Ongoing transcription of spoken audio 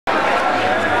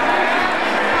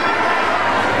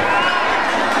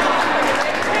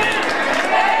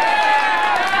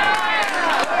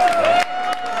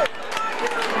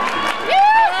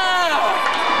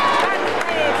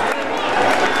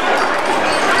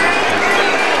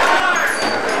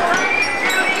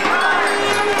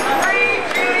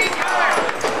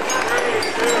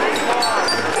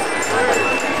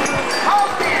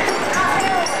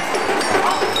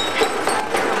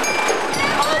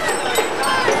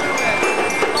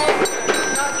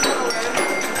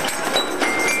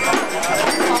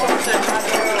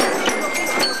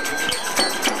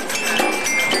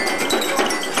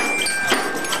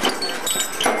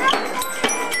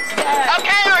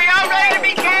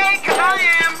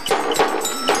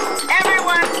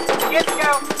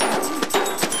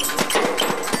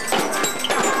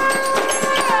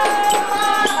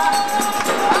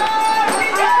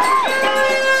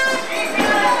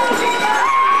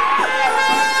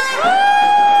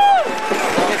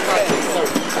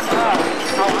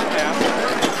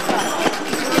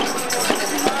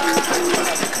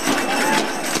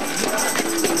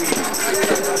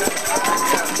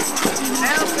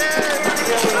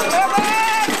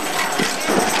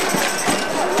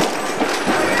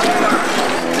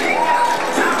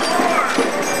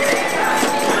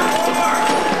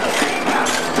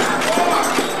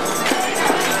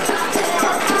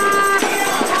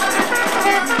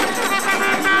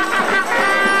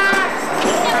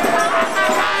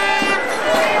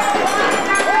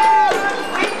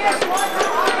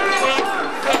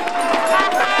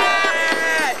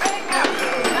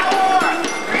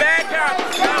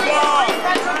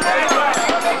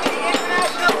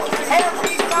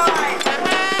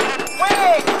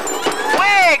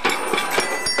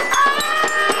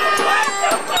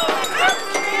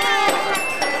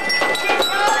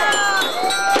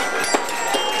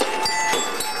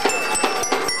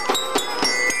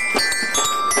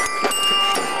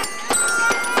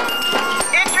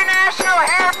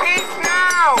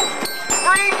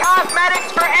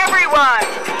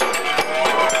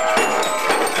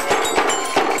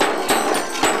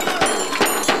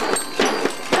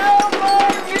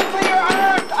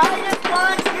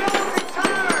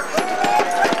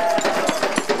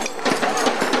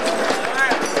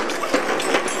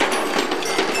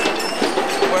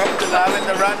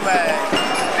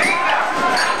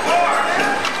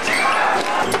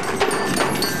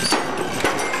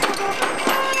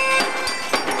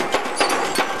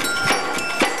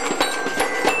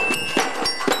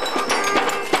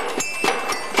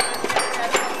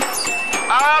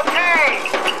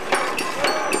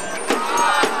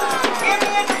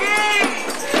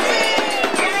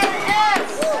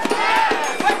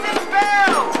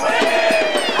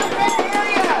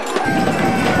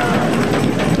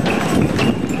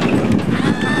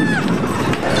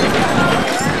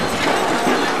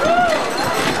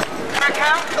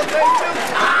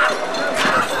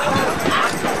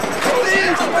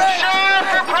Sean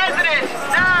for president,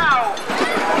 now!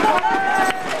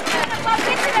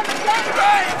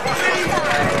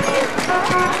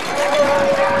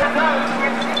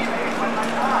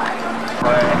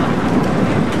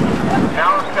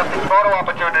 Now accepting photo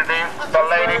opportunities, the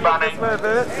Lady Bunny.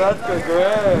 That's good,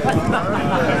 great.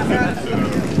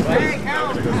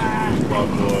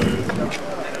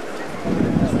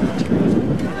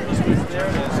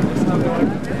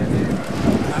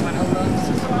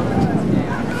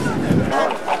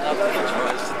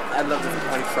 I love the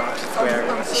Tony Frost swear.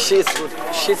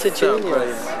 She's a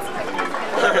genius.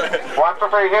 1 for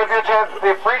free. Here's your chance to see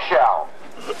a free show.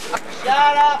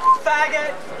 Shut up,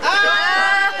 faggot!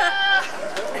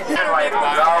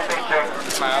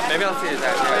 Maybe I'll see his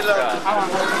ass.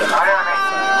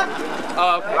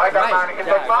 Oh, okay. Like nice. It's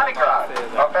like Mardi Gras.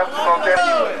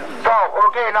 So,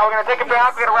 okay, now we're going to take it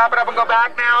back. We're going to wrap it up and go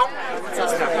back now.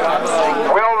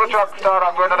 Will the truck start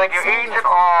off? We're going to thank you each and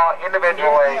all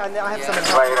individually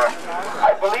later.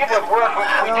 I believe that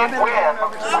we did win.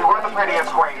 We were the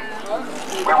prettiest queen.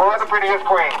 We were the prettiest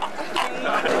queen.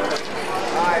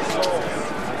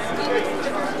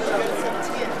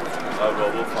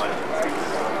 Well, we'll find it.